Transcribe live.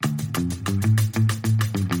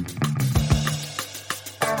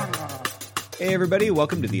Hey everybody,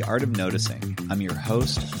 welcome to The Art of Noticing. I'm your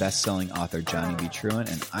host, best-selling author Johnny B. Truant,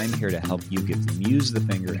 and I'm here to help you give the muse the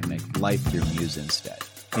finger and make life your muse instead.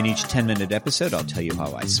 In each 10-minute episode, I'll tell you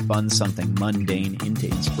how I spun something mundane into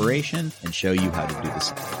inspiration and show you how to do the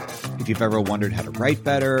same. If you've ever wondered how to write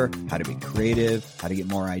better, how to be creative, how to get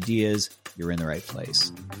more ideas, you're in the right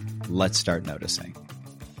place. Let's start noticing.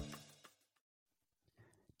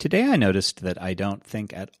 Today I noticed that I don't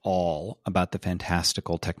think at all about the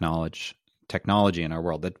fantastical technology in our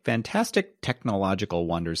world, the fantastic technological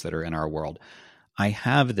wonders that are in our world. I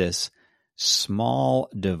have this small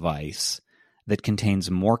device that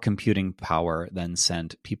contains more computing power than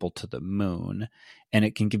sent people to the moon, and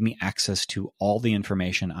it can give me access to all the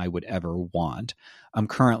information I would ever want. I'm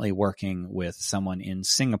currently working with someone in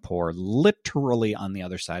Singapore, literally on the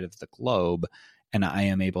other side of the globe, and I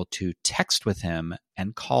am able to text with him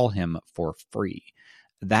and call him for free.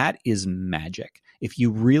 That is magic. If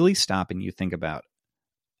you really stop and you think about,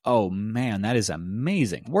 oh man, that is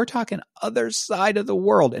amazing. We're talking other side of the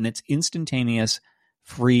world and it's instantaneous,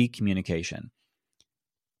 free communication.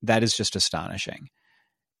 That is just astonishing.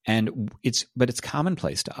 And it's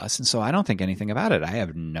commonplace to us. And so I don't think anything about it. I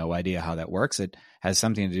have no idea how that works. It has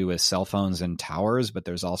something to do with cell phones and towers, but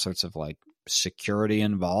there's all sorts of like security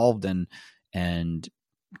involved and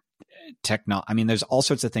there's all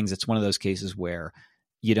sorts of things. It's one of those cases where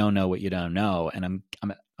you don't know what you don't know. And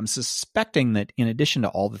I'm suspecting that in addition to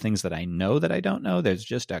all the things that I know that I don't know, there's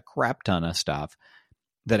just a crap ton of stuff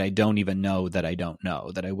that I don't even know that I don't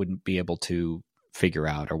know, that I wouldn't be able to figure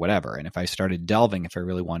out or whatever. And if I started delving, if I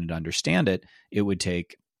really wanted to understand it, it would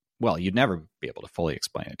take, well, you'd never be able to fully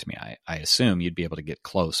explain it to me. I assume you'd be able to get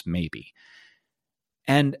close, maybe.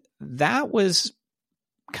 And that was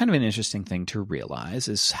kind of an interesting thing to realize,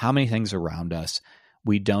 is how many things around us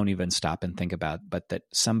we don't even stop and think about, but that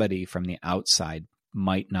somebody from the outside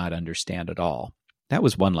might not understand at all. That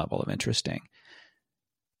was one level of interesting.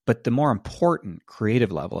 But the more important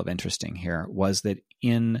creative level of interesting here was that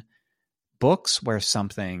in books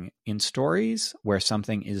in stories where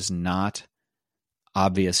something is not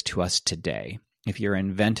obvious to us today, if you're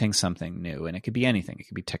inventing something new, and it could be anything, it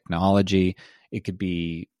could be technology, it could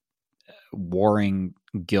be warring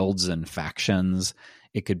guilds and factions,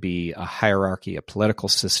 it could be a hierarchy, a political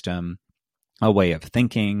system, a way of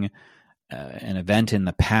thinking, an event in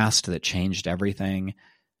the past that changed everything.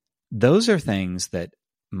 Those are things that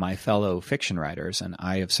my fellow fiction writers, and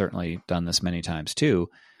I have certainly done this many times too,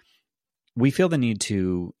 we feel the need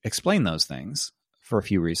to explain those things for a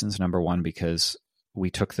few reasons. Number one, because we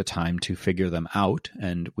took the time to figure them out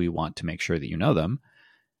and we want to make sure that you know them.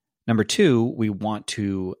 Number two, we want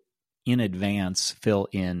to in advance fill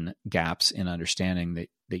in gaps in understanding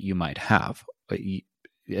that you might have,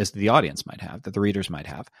 as the audience might have, that the readers might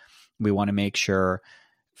have. We want to make sure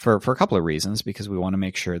for a couple of reasons, because we want to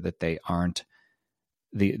make sure that they aren't,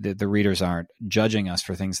 the readers aren't judging us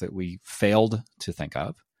for things that we failed to think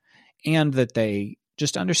of, and that they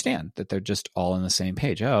just understand that they're just all on the same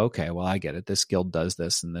page. Oh, okay, well, I get it. This guild does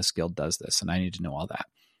this and this guild does this, and I need to know all that.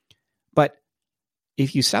 But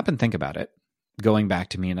if you stop and think about it, going back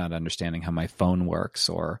to me not understanding how my phone works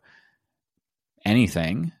or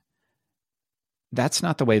anything, that's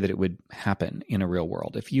not the way that it would happen in a real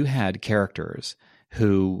world. If you had characters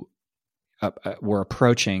who were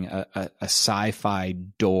approaching a sci-fi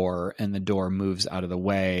door and the door moves out of the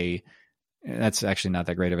way, that's actually not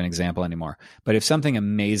that great of an example anymore. But if something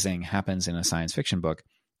amazing happens in a science fiction book,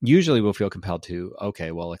 usually we'll feel compelled to,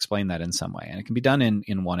 okay, well, explain that in some way. And it can be done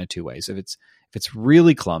in one of two ways. If it's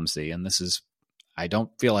really clumsy, and I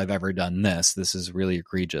don't feel I've ever done this is really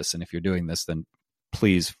egregious, and if you're doing this, then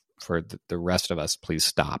please, for the rest of us, please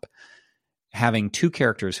stop. Having two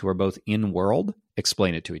characters who are both in-world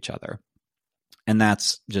explain it to each other. And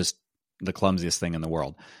that's just the clumsiest thing in the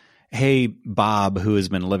world. Hey, Bob, who has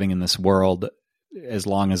been living in this world as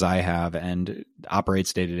long as I have and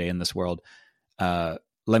operates day to day in this world, let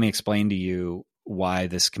me explain to you why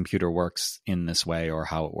this computer works in this way or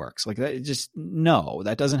how it works. Like that, no,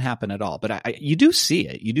 that doesn't happen at all. But you do see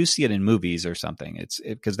it. You do see it in movies or something.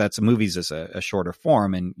 Because movies is a shorter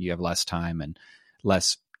form, and you have less time and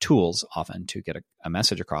less tools often to get a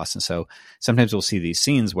message across. And so sometimes we'll see these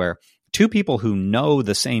scenes where two people who know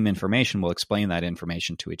the same information will explain that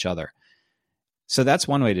information to each other. So that's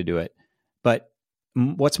one way to do it. But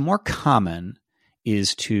what's more common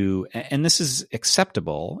is to, and this is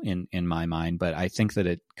acceptable in my mind, but I think that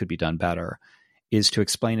it could be done better, is to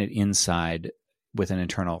explain it inside with an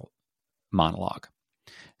internal monologue.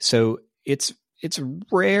 So it's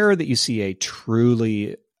rare that you see a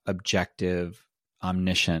truly objective,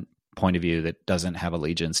 omniscient point of view that doesn't have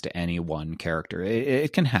allegiance to any one character.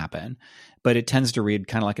 It can happen, but it tends to read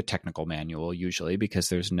kind of like a technical manual usually because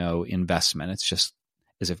there's no investment. It's just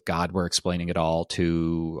as if God were explaining it all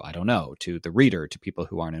to, I don't know, to the reader, to people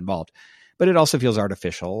who aren't involved. But it also feels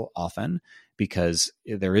artificial often because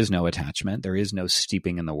there is no attachment. There is no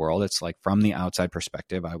steeping in the world. It's like from the outside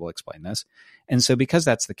perspective, I will explain this. And so because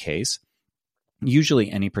that's the case,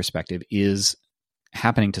 usually any perspective is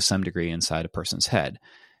happening to some degree inside a person's head.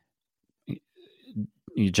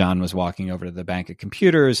 John was walking over to the bank of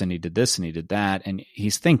computers and he did this and he did that, and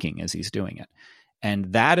he's thinking as he's doing it.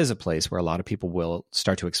 And that is a place where a lot of people will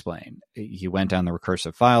start to explain. He went down the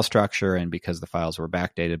recursive file structure, and because the files were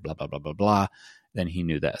backdated, blah, blah, blah, blah, blah, then he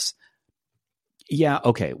knew this. Yeah,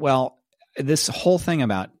 okay, well, this whole thing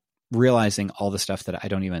about realizing all the stuff that I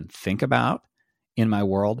don't even think about in my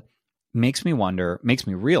world makes me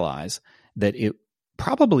realize that it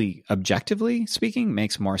probably, objectively speaking,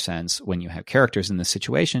 makes more sense when you have characters in this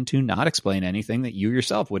situation to not explain anything that you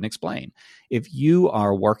yourself wouldn't explain. If you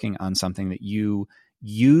are working on something that you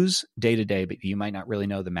use day to day, but you might not really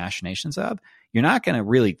know the machinations of, you're not going to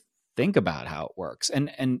really think about how it works.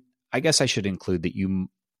 And I guess I should include that you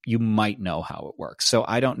might know how it works. So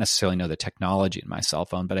I don't necessarily know the technology in my cell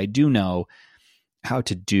phone, but I do know how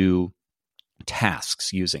to do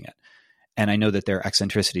tasks using it. And I know that there are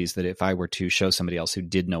eccentricities that if I were to show somebody else who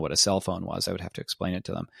did know what a cell phone was, I would have to explain it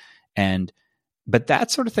to them. But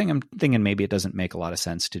that sort of thing, I'm thinking maybe it doesn't make a lot of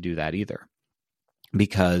sense to do that either,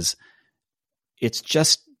 because it's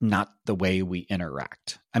just not the way we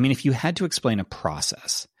interact. I mean, if you had to explain a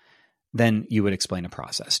process, then you would explain a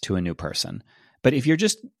process to a new person. But if you're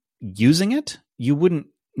just using it, you wouldn't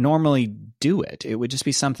normally do it. It would just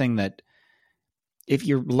be something that, if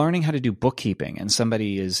you're learning how to do bookkeeping and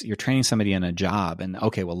you're training somebody in a job and,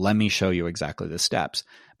 okay, well, let me show you exactly the steps.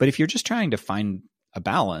 But if you're just trying to find a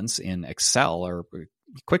balance in Excel or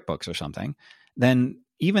QuickBooks or something, then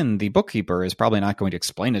even the bookkeeper is probably not going to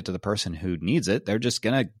explain it to the person who needs it. They're just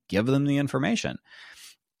going to give them the information.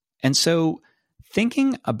 And so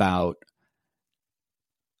thinking about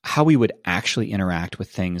how we would actually interact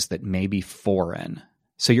with things that may be foreign.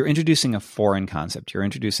 So you're introducing a foreign concept. You're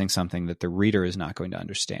introducing something that the reader is not going to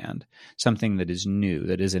understand, something that is new,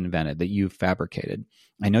 that is invented, that you've fabricated.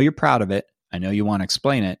 I know you're proud of it. I know you want to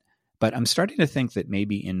explain it, but I'm starting to think that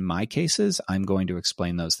maybe in my cases, I'm going to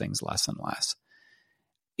explain those things less and less.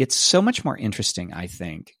 It's so much more interesting, I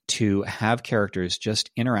think, to have characters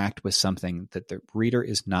just interact with something that the reader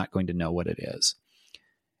is not going to know what it is.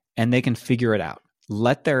 And they can figure it out.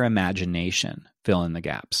 Let their imagination fill in the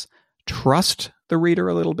gaps. Trust the reader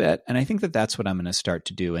a little bit. And I think that that's what I'm going to start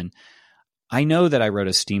to do. And I know that I wrote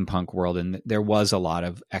a steampunk world and there was a lot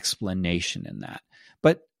of explanation in that.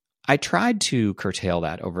 But I tried to curtail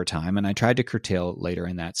that over time, and I tried to curtail later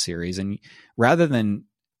in that series. And rather than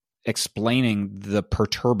explaining the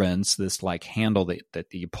perturbance, this like handle that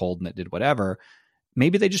you pulled and that did whatever,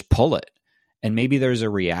 maybe they just pull it. And maybe there's a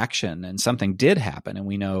reaction and something did happen and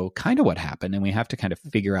we know kind of what happened, and we have to kind of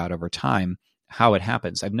figure out over time how it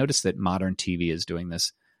happens. I've noticed that modern TV is doing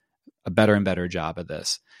a better and better job of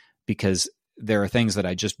this, because there are things that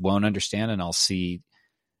I just won't understand, and I'll see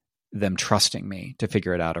them trusting me to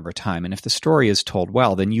figure it out over time. And if the story is told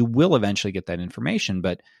well, then you will eventually get that information,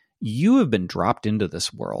 but you have been dropped into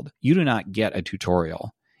this world. You do not get a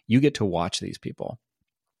tutorial. You get to watch these people.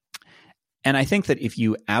 And I think that if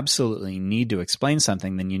you absolutely need to explain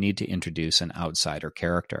something, then you need to introduce an outsider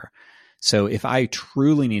character. So if I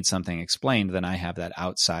truly need something explained, then I have that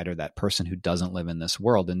outsider, that person who doesn't live in this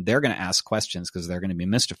world, and they're going to ask questions because they're going to be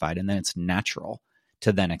mystified, and then it's natural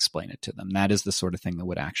to then explain it to them. That is the sort of thing that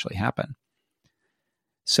would actually happen.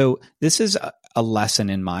 So this is a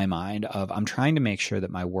lesson in my mind of I'm trying to make sure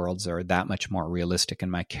that my worlds are that much more realistic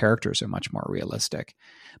and my characters are much more realistic.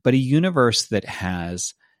 But a universe that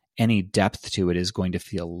has any depth to it is going to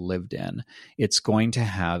feel lived in. It's going to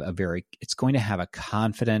have a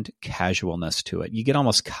confident casualness to it. You get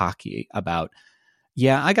almost cocky about,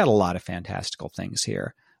 yeah, I got a lot of fantastical things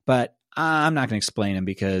here, but I'm not going to explain them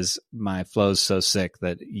because my flow's so sick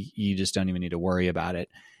that you just don't even need to worry about it.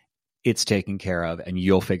 It's taken care of and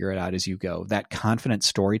you'll figure it out as you go. That confident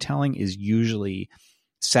storytelling is usually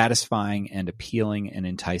satisfying and appealing and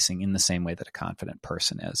enticing in the same way that a confident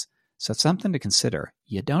person is. So it's something to consider.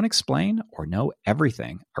 You don't explain or know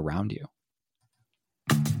everything around you.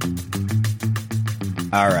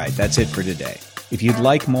 All right, that's it for today. If you'd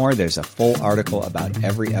like more, there's a full article about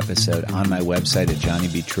every episode on my website at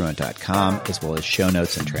johnnybtruant.com, as well as show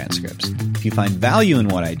notes and transcripts. If you find value in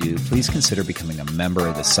what I do, please consider becoming a member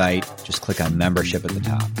of the site. Just click on membership at the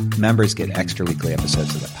top. Members get extra weekly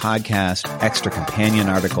episodes of the podcast, extra companion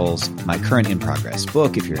articles, my current in-progress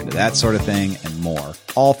book, if you're into that sort of thing, and more,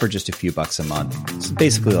 all for just a few bucks a month. It's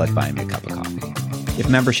basically like buying me a cup of coffee. If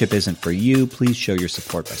membership isn't for you, please show your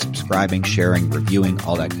support by subscribing, sharing, reviewing,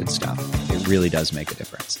 all that good stuff. It really does make a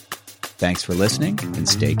difference. Thanks for listening, and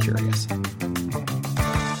stay curious.